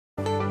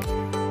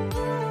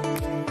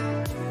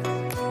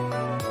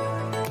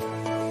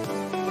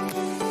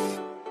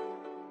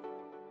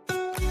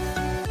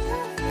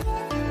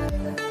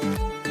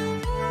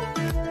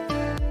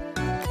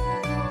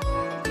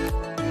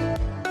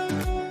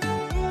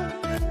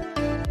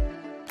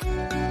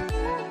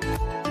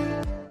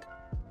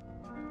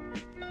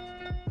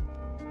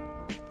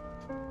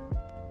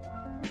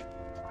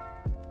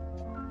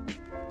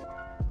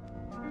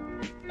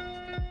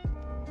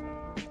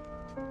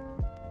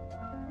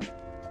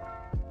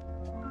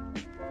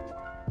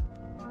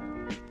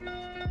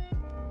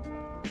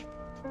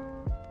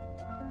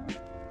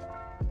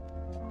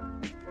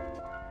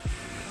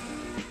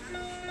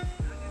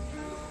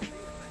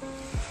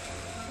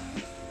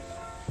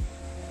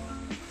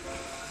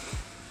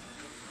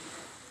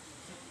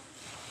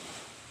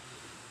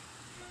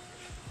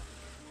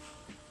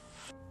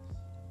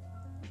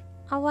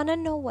I want to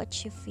know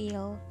what you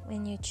feel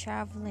when you're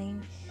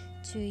traveling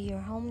to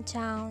your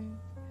hometown,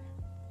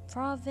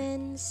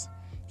 province,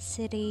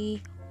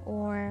 city,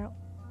 or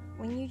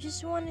when you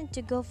just wanted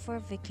to go for a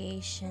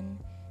vacation.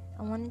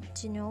 I wanted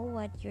to know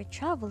what your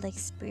travel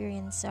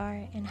experience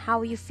are and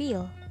how you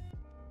feel.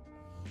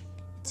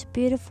 It's a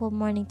beautiful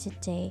morning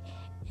today,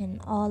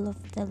 and all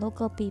of the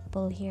local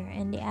people here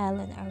in the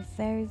island are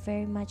very,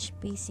 very much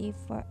busy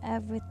for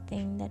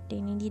everything that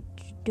they need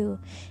to do.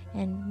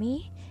 And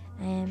me,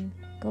 I am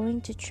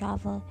going to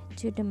travel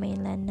to the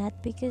mainland,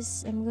 not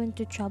because I'm going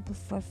to travel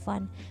for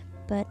fun,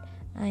 but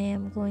I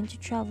am going to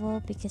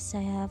travel because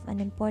I have an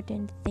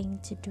important thing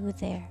to do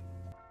there.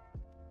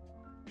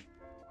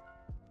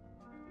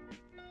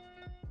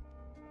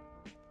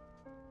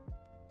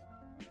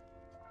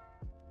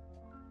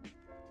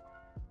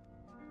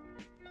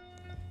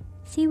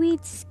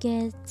 Seaweeds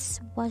gets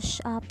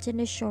washed up to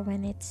the shore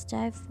when it's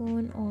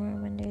typhoon or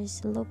when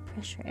there's a low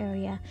pressure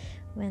area,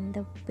 when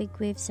the big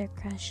waves are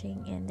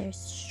crashing and there's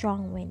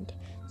strong wind.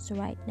 So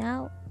right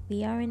now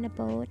we are in a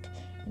boat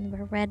and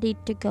we're ready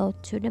to go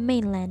to the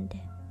mainland.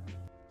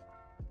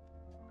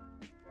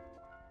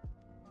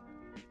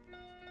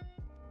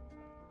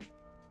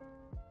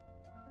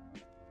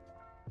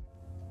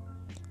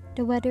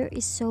 The weather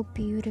is so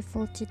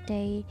beautiful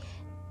today.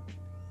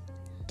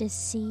 The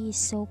sea is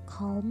so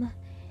calm.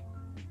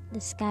 The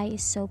sky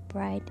is so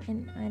bright,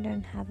 and I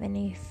don't have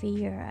any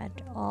fear at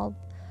all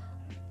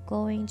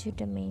going to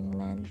the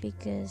mainland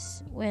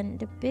because when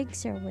the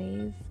bigs are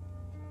wave,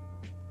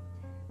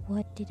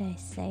 what did I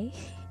say?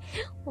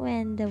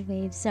 When the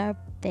waves are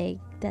big,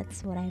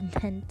 that's what I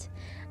meant.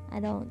 I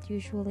don't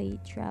usually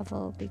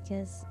travel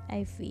because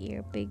I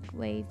fear big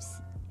waves,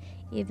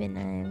 even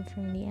I am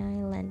from the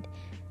island,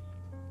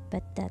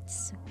 but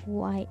that's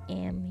who I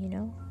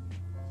am.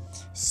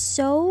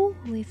 So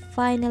we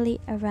finally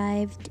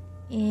arrived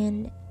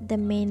in the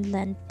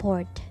mainland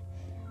port.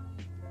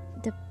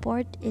 The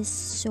port is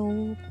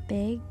so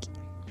big.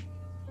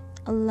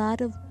 A lot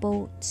of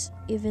boats,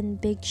 even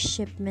big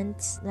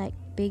shipments like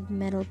big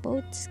metal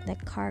boats,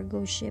 like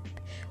cargo ship,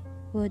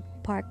 would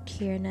park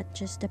here, not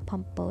just a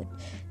pump boat.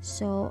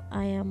 So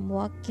I am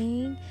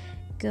walking,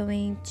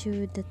 going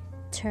to the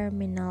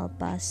terminal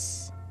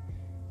bus.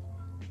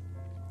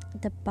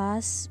 The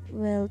bus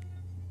will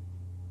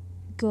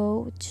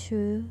go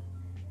to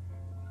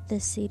the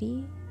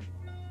city,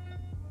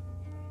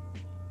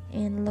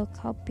 and look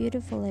how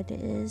beautiful it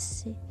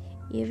is,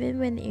 even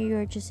when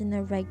you're just in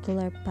a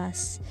regular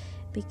bus,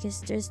 because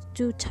there's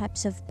two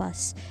types of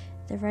bus: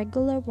 the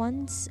regular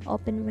ones,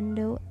 open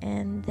window,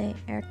 and the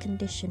air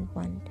conditioned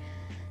one.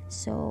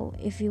 So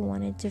if you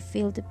wanted to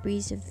feel the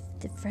breeze of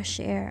the fresh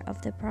air of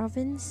the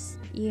province,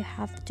 you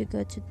have to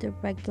go to the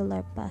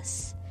regular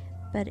bus.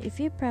 But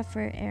if you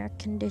prefer air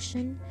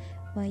conditioned,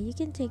 well, you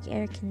can take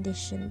air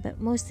conditioned,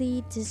 but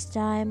mostly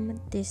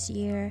this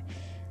year,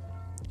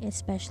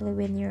 especially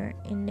when you're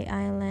in the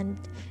island,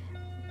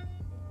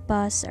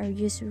 bus are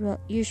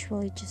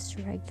usually just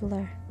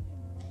regular.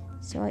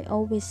 So I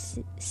always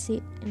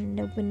sit in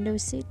the window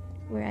seat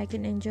where I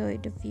can enjoy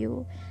the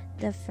view,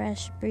 the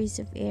fresh breeze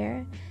of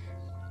air,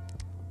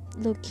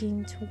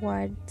 looking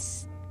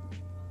towards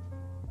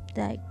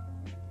like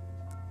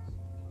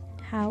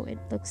how it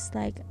looks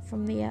like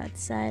from the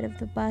outside of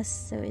the bus.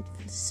 So it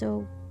feels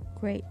so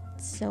great,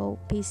 so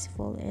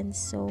peaceful, and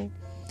so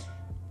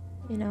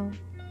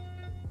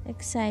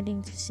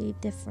exciting to see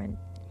different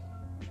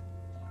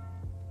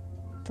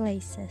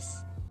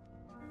places.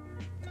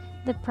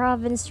 The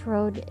province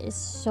road is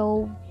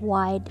so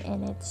wide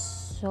and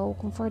it's so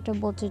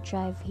comfortable to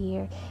drive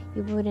here.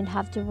 You wouldn't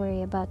have to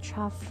worry about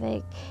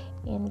traffic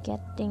and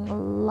getting a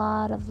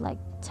lot of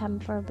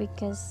temper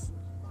because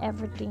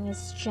everything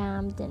is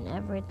jammed and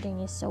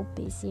everything is so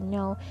busy.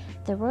 No,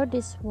 the road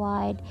is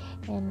wide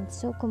and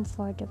so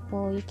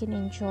comfortable. You can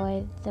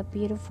enjoy the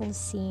beautiful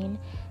scene,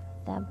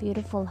 the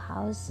beautiful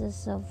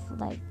houses of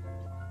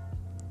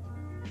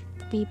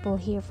people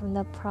here from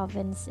the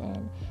province,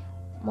 and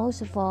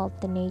most of all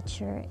the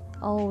nature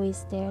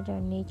always there.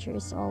 The nature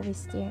is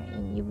always there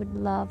and you would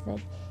love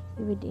it,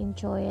 you would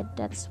enjoy it.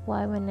 That's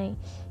why when I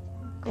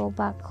go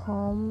back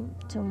home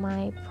to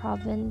my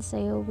province,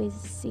 I always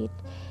sit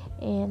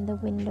in the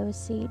window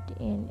seat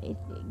and it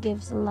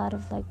gives a lot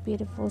of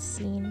beautiful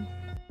scene.